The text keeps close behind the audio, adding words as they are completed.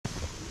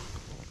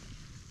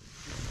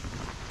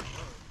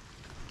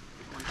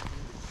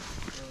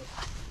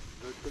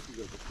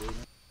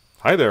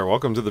Hi there,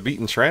 welcome to the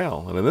Beaten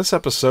Trail, and in this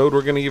episode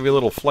we're going to give you a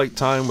little flight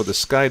time with the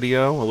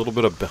Skydio, a little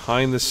bit of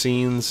behind the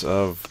scenes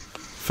of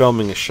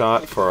filming a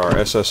shot for our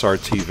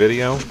SSRT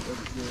video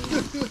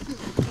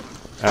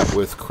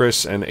with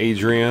Chris and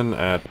Adrian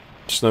at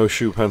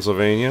SnowShoe,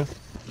 Pennsylvania.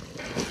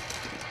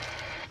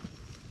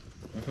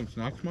 Want some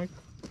snacks, Mike?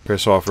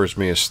 Chris offers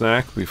me a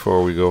snack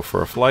before we go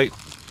for a flight.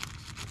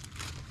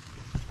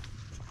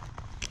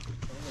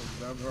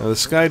 Now, the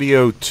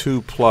Skydio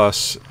 2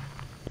 Plus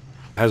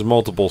has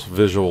multiple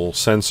visual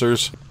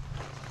sensors.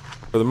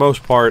 For the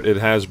most part, it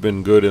has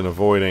been good in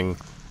avoiding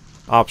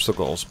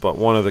obstacles, but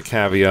one of the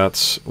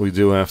caveats we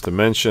do have to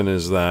mention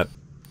is that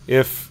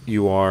if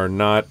you are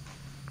not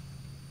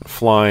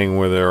flying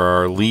where there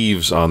are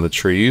leaves on the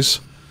trees,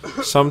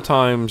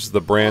 sometimes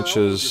the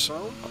branches,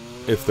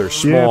 if they're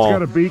small,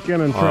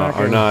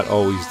 are not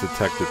always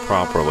detected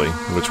properly,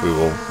 which we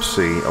will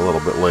see a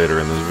little bit later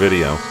in this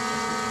video.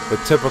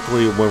 But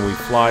typically when we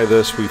fly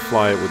this, we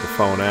fly it with the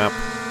phone app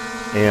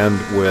and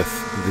with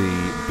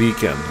the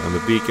beacon, and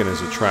the beacon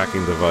is a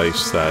tracking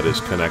device that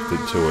is connected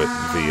to it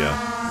via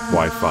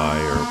Wi-Fi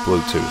or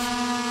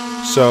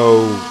Bluetooth.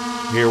 So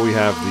here we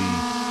have the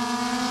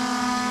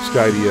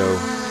Skydio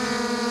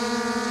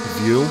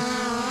view,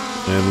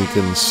 and we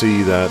can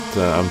see that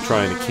I'm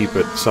trying to keep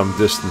it some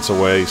distance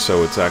away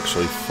so it's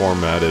actually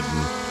formatted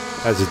and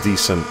has a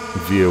decent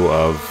view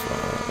of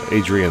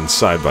Adrian's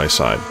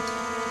side-by-side.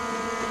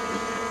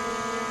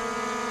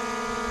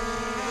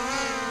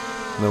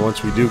 Now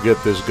once we do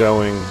get this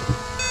going,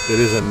 it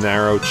is a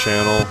narrow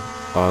channel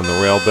on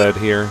the rail bed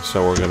here,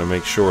 so we're going to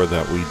make sure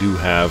that we do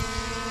have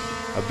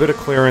a bit of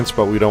clearance,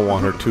 but we don't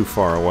want her too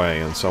far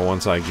away. And so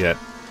once I get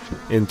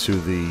into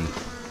the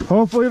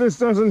hopefully this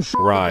doesn't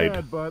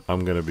ride,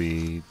 I'm going to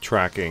be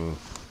tracking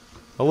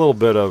a little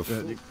bit of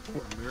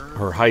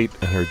her height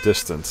and her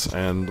distance.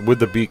 And with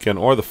the beacon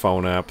or the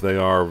phone app, they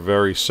are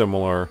very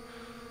similar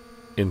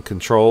in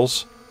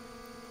controls.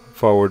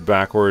 Forward,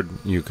 backward,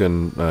 you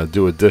can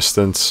do a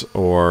distance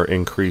or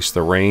increase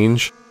the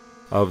range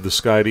of the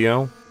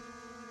Skydio.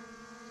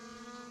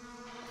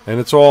 And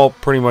it's all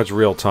pretty much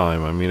real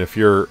time. I mean, if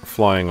you're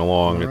flying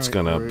along, it's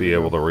going to be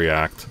able to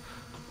react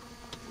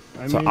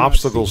to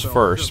obstacles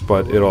first,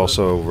 but it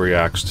also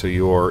reacts to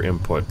your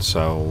input.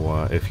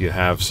 So if you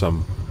have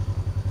some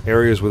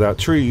areas without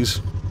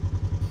trees,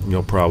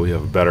 you'll probably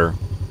have a better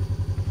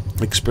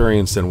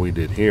experience than we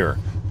did here.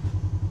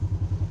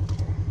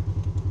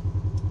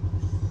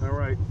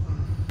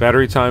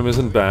 Battery time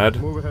isn't bad.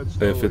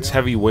 If it's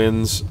heavy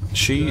winds,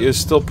 she is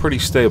still pretty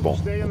stable.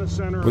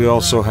 We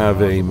also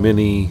have a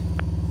Mini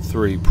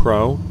 3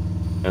 Pro,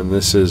 and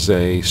this is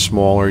a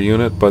smaller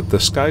unit, but the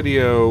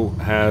Skydio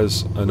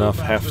has enough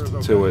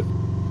heft to it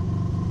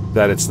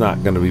that it's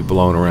not going to be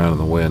blown around in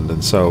the wind.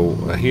 And so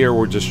here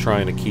we're just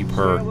trying to keep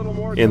her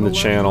in the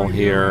channel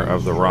here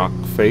of the rock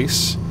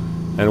face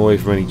and away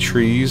from any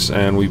trees,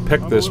 and we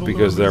picked this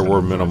because there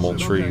were minimal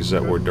trees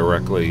that were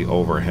directly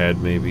overhead,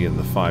 maybe in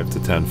the 5 to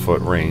 10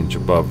 foot range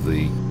above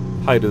the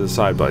height of the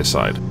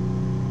side-by-side.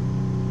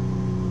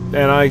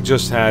 And I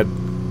just had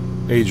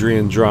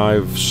Adrian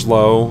drive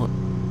slow,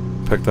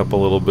 picked up a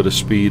little bit of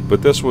speed,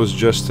 but this was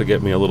just to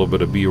get me a little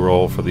bit of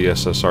B-roll for the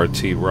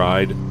SSRT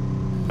ride,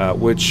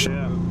 which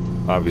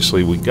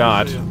obviously we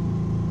got.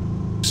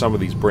 Some of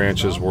these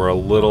branches were a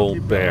little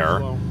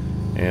bare,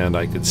 and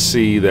I could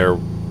see there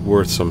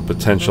were some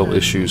potential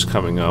issues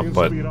coming up,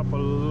 but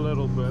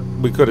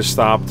we could have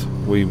stopped.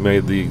 We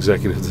made the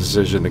executive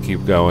decision to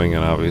keep going,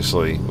 and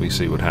obviously we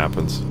see what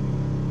happens.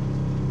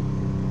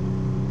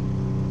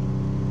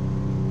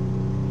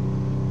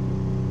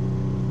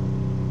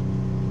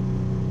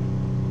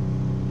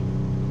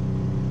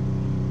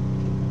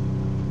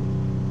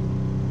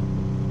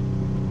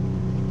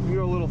 You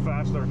go a little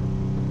faster.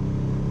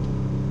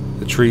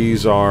 The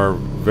trees are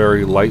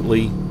very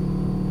lightly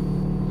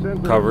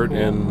covered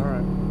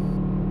in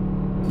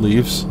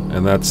leaves,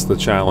 and that's the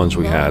challenge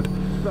we had.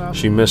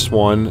 She missed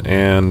one,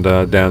 and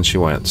down she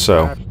went.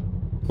 So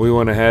we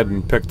went ahead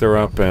and picked her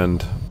up,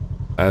 and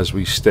as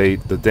we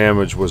state, the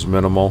damage was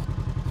minimal.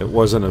 It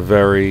wasn't a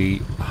very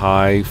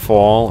high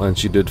fall, and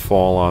she did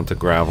fall onto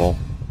gravel.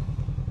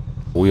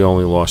 We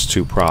only lost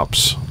 2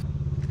 props.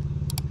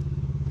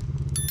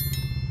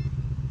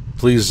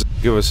 Please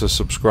give us a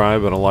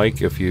subscribe and a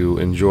like if you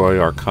enjoy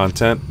our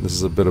content. This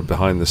is a bit of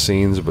behind the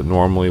scenes, but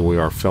normally we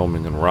are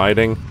filming and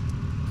riding.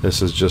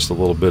 This is just a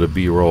little bit of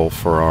B-roll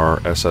for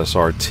our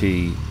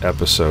SSRT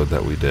episode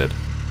that we did.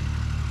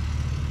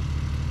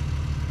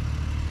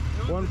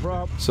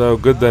 So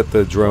good that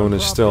the drone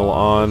is still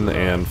on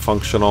and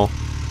functional.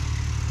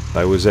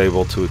 I was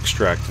able to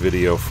extract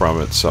video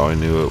from it, so I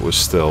knew it was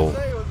still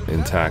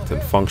intact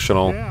and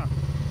functional.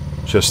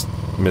 Just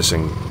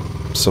missing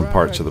some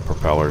parts of the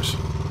propellers.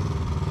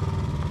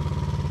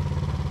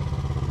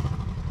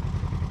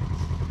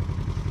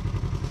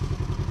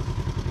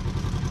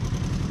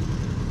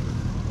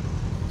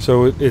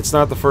 So it's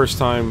not the first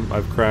time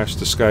I've crashed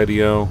the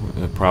Skydio.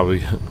 It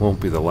probably won't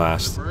be the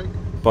last.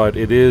 But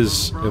it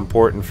is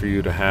important for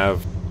you to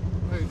have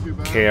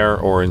care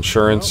or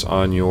insurance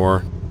on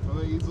your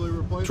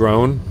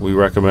Drone, we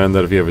recommend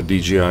that if you have a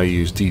DJI,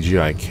 use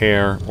DJI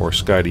Care, or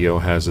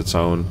Skydio has its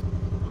own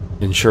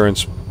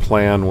insurance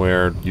plan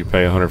where you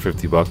pay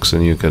 150 bucks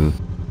and you can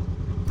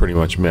pretty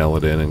much mail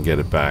it in and get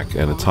it back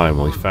in a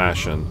timely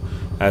fashion,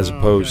 as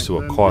opposed to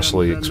a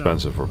costly,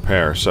 expensive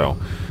repair. So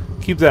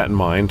keep that in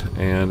mind,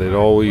 and it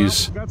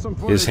always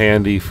is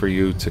handy for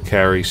you to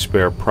carry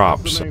spare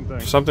props.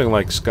 Something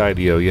like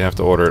Skydio, you have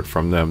to order it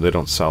from them. They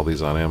don't sell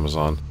these on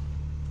Amazon.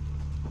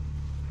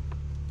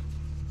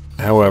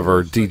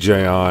 However,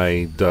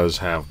 DJI does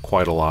have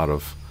quite a lot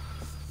of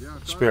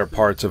spare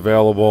parts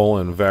available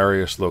in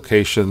various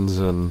locations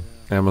and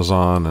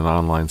Amazon and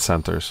online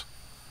centers.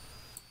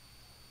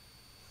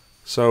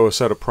 So a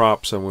set of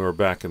props and we were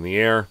back in the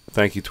air.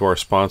 Thank you to our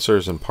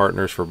sponsors and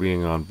partners for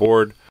being on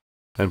board.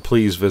 And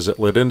please visit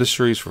Lit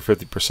Industries for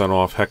 50%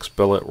 off hex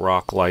billet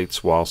rock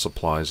lights while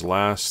supplies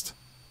last.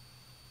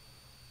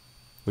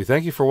 We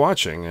thank you for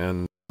watching,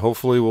 and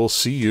hopefully we'll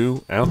see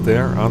you out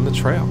there on the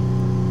trail.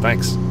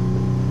 Thanks.